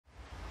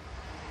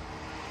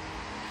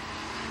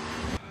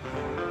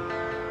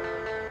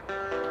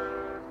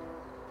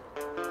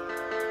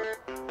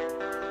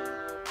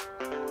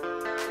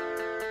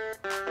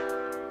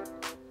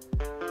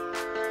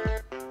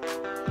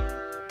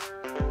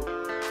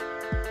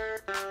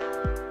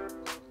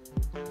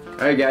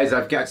Alright guys,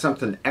 I've got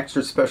something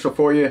extra special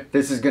for you.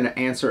 This is going to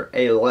answer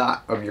a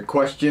lot of your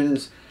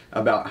questions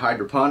about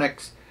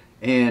hydroponics,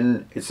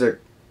 and it's a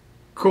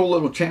cool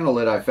little channel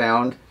that I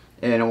found,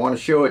 and I want to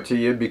show it to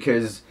you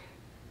because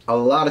a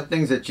lot of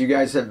things that you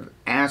guys have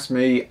asked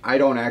me I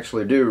don't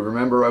actually do.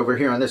 Remember, over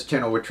here on this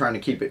channel we're trying to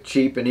keep it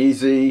cheap and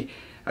easy.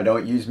 I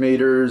don't use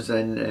meters,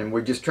 and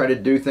we just try to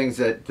do things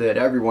that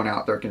everyone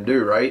out there can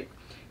do, right?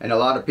 And a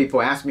lot of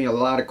people ask me a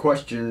lot of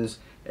questions,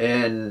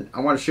 and I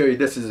want to show you.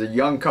 This is a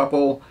young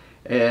couple,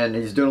 and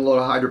he's doing a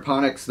little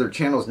hydroponics. Their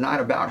channel's not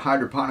about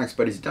hydroponics,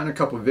 but he's done a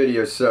couple of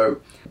videos. So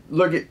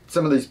look at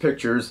some of these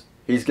pictures.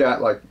 He's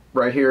got, like,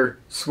 right here,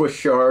 Swiss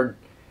chard.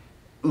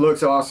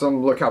 Looks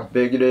awesome. Look how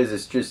big it is.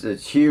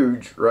 It's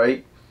huge,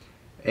 right?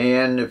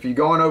 And if you're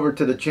going over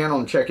to the channel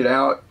and check it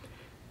out,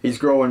 he's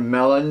growing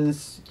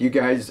melons. You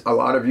guys, a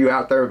lot of you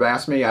out there have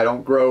asked me. I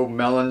don't grow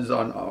melons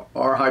on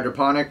our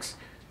hydroponics.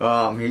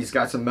 He's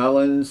got some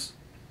melons,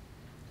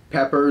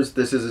 peppers.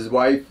 This is his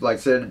wife. Like I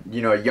said,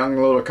 you know, a young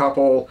little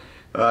couple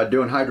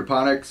doing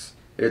hydroponics.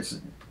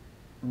 It's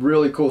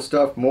really cool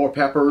stuff. More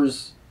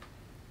peppers,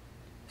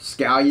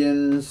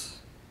 scallions.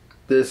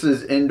 This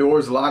is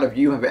indoors. A lot of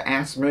you have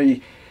asked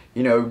me,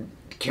 you know,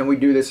 can we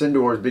do this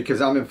indoors?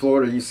 Because I'm in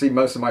Florida. You see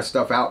most of my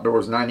stuff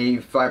outdoors.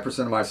 95%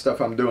 of my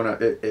stuff I'm doing,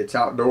 it's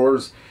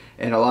outdoors.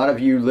 And a lot of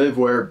you live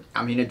where,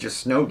 I mean, it just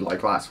snowed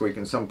like last week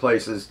in some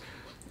places.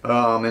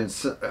 In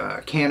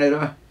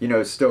Canada, you know,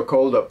 it's still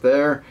cold up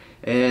there.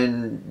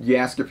 And you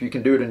ask if you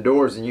can do it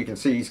indoors, and you can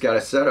see he's got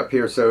a setup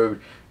here. So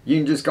you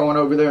can just go on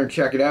over there and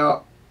check it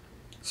out.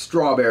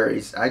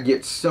 Strawberries. I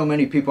get so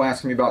many people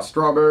asking me about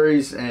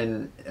strawberries,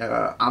 and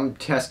I'm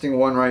testing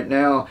one right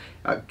now.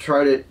 I've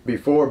tried it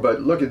before,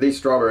 but look at these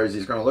strawberries.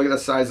 He's going to look at the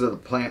size of the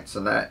plants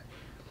and that.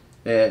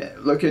 And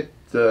look at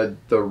the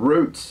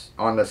roots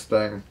on this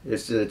thing.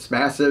 It's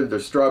massive.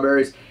 There's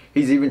strawberries.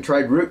 He's even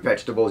tried root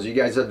vegetables. You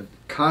guys have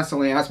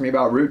constantly asked me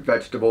about root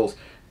vegetables.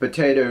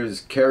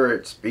 Potatoes,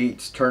 carrots,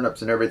 beets,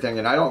 turnips, and everything.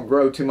 And I don't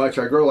grow too much.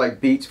 I grow like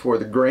beets for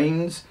the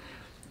greens.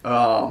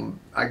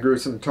 I grew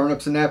some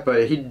turnips in that,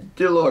 but he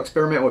did a little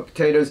experiment with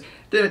potatoes.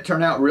 Didn't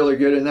turn out really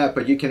good in that,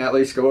 but you can at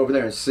least go over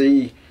there and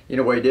see, you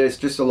know, what he did. It's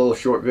just a little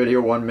short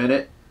video, 1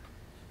 minute.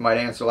 Might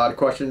answer a lot of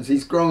questions.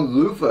 He's grown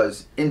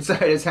loofahs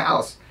inside his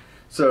house.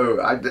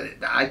 So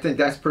I think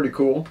that's pretty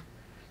cool.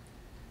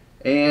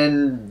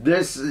 And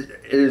this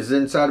is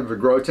inside of a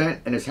grow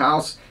tent in his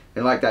house.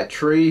 And like that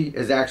tree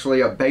is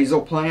actually a basil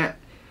plant.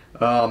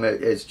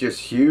 It's just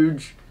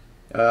huge.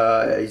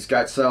 He's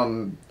got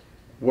some,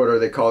 what are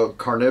they called,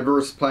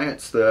 carnivorous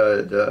plants,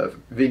 the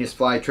Venus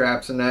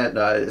flytraps and that.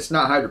 It's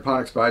not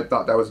hydroponics, but I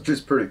thought that was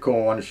just pretty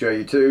cool. I want to show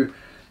you too.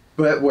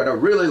 But what I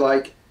really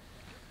like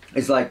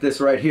is like this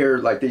right here,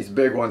 like these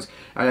big ones.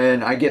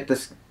 And I get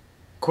this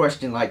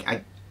question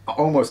like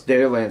almost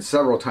daily and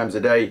several times a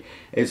day,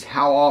 is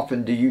how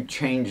often do you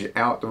change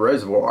out the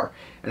reservoir?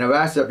 And I've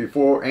asked that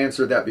before,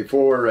 answered that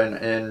before,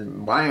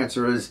 and my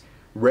answer is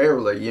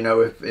rarely. You know,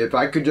 if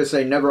I could just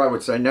say never, I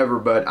would say never,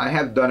 but I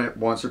have done it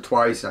once or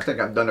twice. I think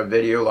I've done a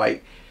video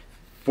like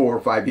 4 or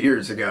 5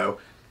 years ago,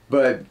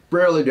 but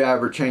rarely do I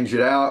ever change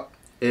it out.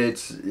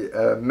 It's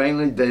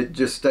mainly that it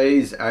just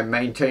stays. I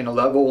maintain a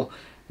level.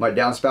 My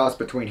downspouts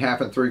between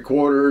 1/2 and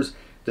 3/4.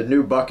 The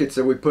new buckets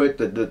that we put,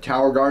 the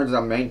tower gardens,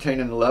 I'm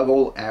maintaining the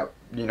level at,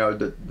 you know,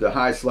 the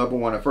highest level.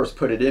 When I first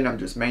put it in, I'm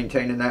just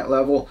maintaining that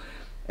level.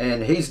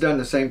 And he's done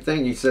the same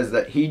thing. He says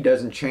that he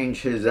doesn't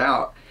change his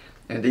out.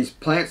 And these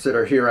plants that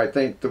are here, I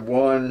think the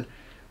one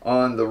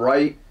on the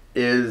right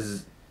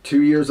is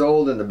 2 years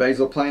old, and the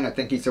basil plant, I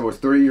think he said was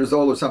 3 years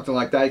old or something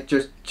like that.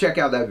 Just check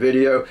out that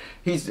video.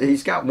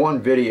 He's got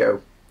one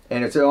video,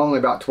 and it's only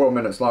about 12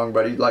 minutes long,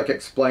 but he like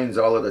explains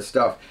all of this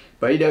stuff.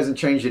 But he doesn't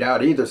change it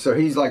out either. So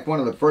he's like one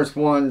of the first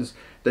ones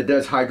that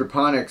does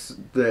hydroponics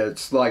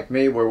that's like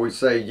me, where we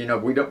say, you know,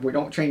 we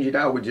don't change it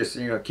out. We just,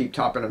 you know, keep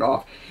topping it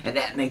off, and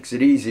that makes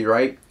it easy,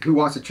 right? Who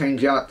wants to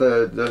change out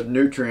the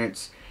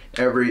nutrients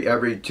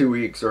every 2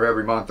 weeks or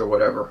every month or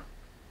whatever?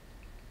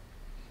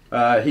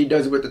 He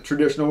does it with the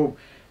traditional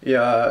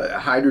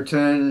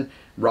hydroton,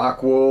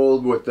 rock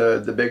wool with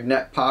the big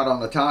net pot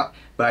on the top.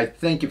 But I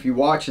think if you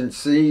watch and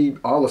see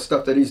all the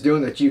stuff that he's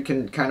doing, that you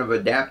can kind of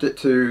adapt it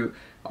to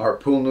our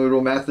pool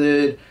noodle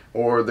method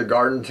or the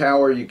garden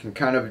tower. You can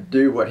kind of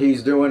do what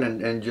he's doing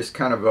and just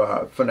kind of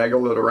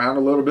finagle it around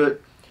a little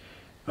bit.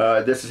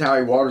 This is how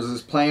he waters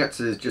his plants,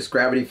 is just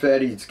gravity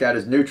fed. He's got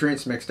his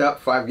nutrients mixed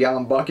up,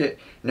 5-gallon bucket,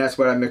 and that's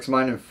what I mix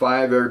mine in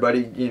 5.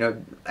 Everybody, you know,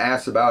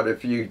 asks about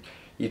if you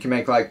can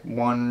make like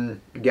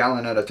 1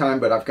 gallon at a time,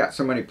 but I've got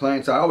so many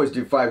plants, I always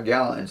do 5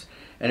 gallons.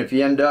 And if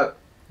you end up,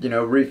 you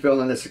know,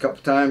 refilling this a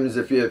couple times,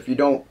 if you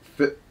don't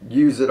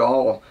use it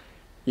all,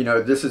 you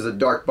know, this is a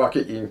dark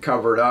bucket, you can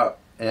cover it up,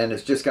 and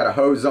it's just got a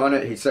hose on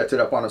it. He sets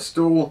it up on a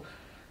stool,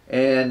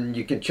 and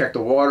you can check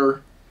the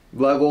water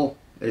level.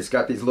 It's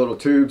got these little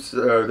tubes,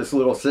 this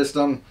little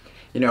system.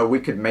 You know, we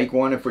could make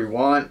one if we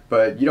want,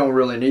 but you don't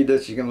really need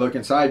this. You can look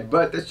inside,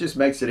 but this just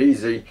makes it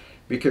easy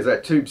because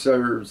that tube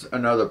serves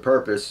another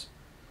purpose.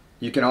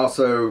 You can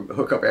also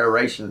hook up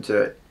aeration to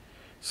it.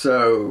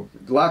 So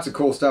lots of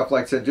cool stuff.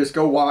 Like I said, just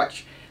go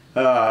watch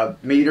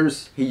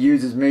meters. He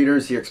uses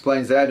meters. He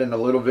explains that in a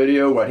little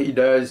video, what he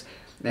does.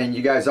 And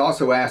you guys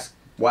also ask,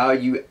 while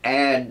you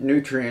add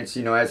nutrients,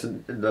 you know, as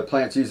the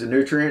plants use the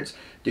nutrients,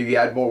 do you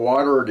add more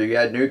water or do you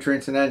add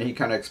nutrients in that? And he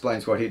kind of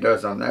explains what he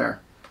does on there.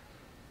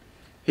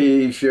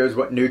 He shows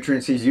what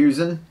nutrients he's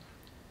using.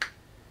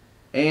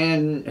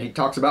 And he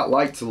talks about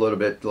lights a little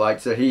bit,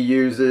 lights that he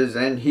uses,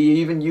 and he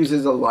even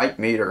uses a light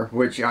meter,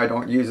 which I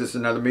don't use. This is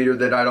another meter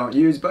that I don't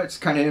use, but it's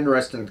kind of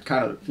interesting to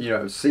kind of, you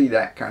know, see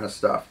that kind of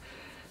stuff.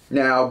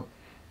 Now,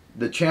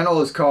 the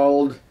channel is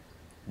called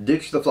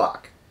Ditch the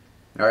Flock.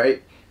 All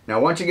right. Now,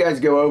 once you guys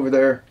go over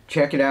there,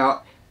 check it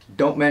out.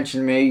 Don't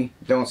mention me.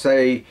 Don't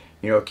say,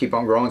 you know, Keep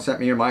On Growing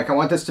sent me your mic. I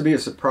want this to be a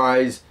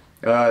surprise.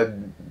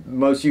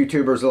 Most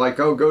YouTubers are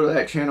like, oh, go to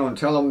that channel and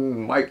tell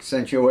them Mike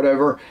sent you or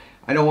whatever.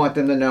 I don't want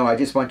them to know. I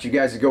just want you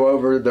guys to go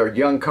over. They're a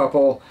young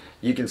couple.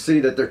 You can see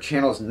that their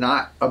channel's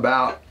not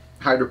about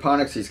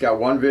hydroponics. He's got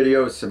one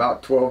video. It's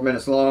about 12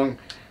 minutes long.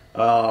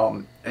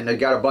 And they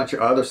got a bunch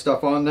of other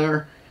stuff on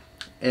there.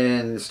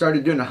 And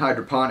started doing the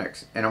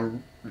hydroponics.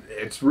 And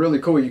it's really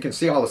cool. You can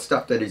see all the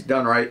stuff that he's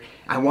done, right?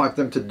 I want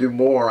them to do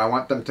more. I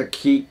want them to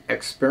keep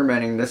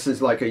experimenting. This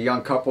is like a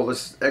young couple.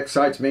 This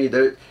excites me.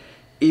 That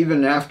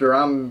even after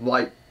I'm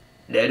like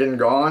dead and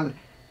gone,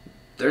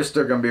 they're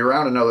still going to be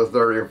around another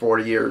 30 or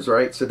 40 years,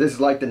 right? So this is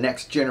like the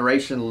next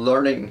generation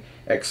learning,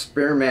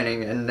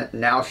 experimenting, and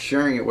now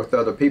sharing it with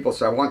other people.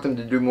 So I want them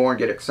to do more and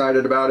get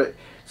excited about it.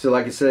 So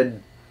like I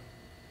said,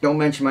 don't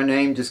mention my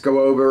name. Just go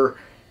over,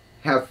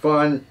 have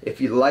fun.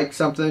 If you like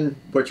something,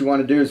 what you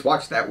want to do is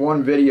watch that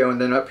one video, and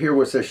then up here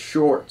where it says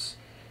Shorts,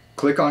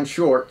 click on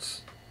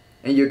Shorts,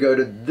 and you go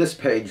to this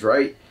page,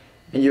 right?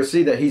 And you'll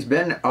see that he's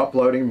been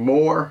uploading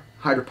more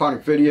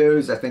hydroponic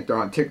videos. I think they're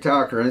on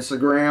TikTok or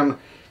Instagram.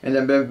 And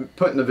then been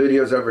putting the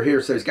videos over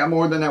here. So he's got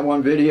more than that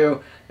one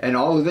video. And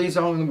all of these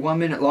are only 1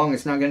 minute long.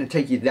 It's not going to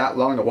take you that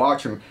long to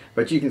watch them.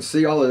 But you can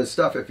see all of this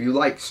stuff. If you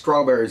like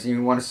strawberries and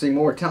you want to see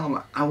more, tell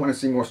him I want to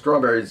see more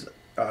strawberries.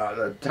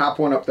 The top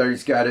one up there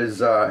he's got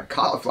is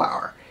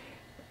cauliflower.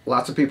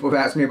 Lots of people have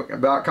asked me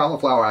about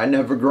cauliflower. I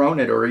never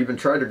grown it or even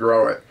tried to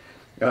grow it.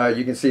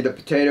 You can see the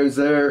potatoes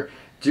there.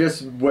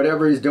 Just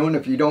whatever he's doing.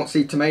 If you don't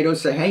see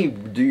tomatoes, say, hey,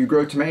 do you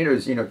grow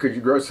tomatoes? You know, could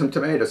you grow some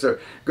tomatoes? So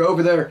go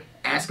over there,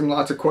 ask him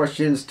lots of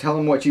questions, tell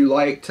him what you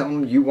like, tell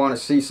him you want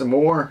to see some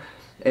more.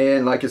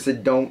 And like I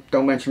said, don't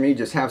mention me,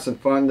 just have some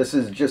fun. This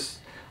is just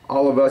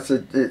all of us.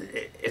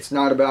 It's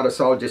not about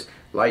us all just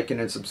liking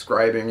and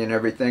subscribing and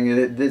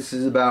everything. This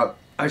is about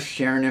us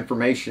sharing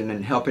information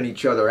and helping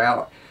each other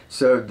out.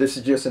 So this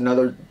is just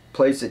another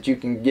place that you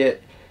can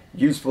get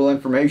useful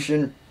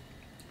information.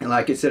 And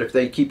like I said, if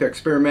they keep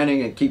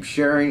experimenting and keep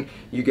sharing,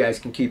 you guys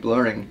can keep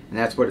learning. And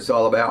that's what it's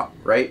all about,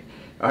 right?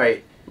 All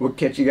right, we'll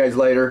catch you guys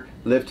later.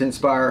 Live to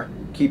inspire,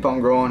 keep on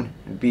growing,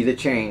 and be the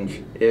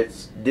change.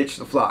 It's Ditch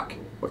the Flock.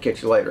 We'll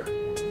catch you later.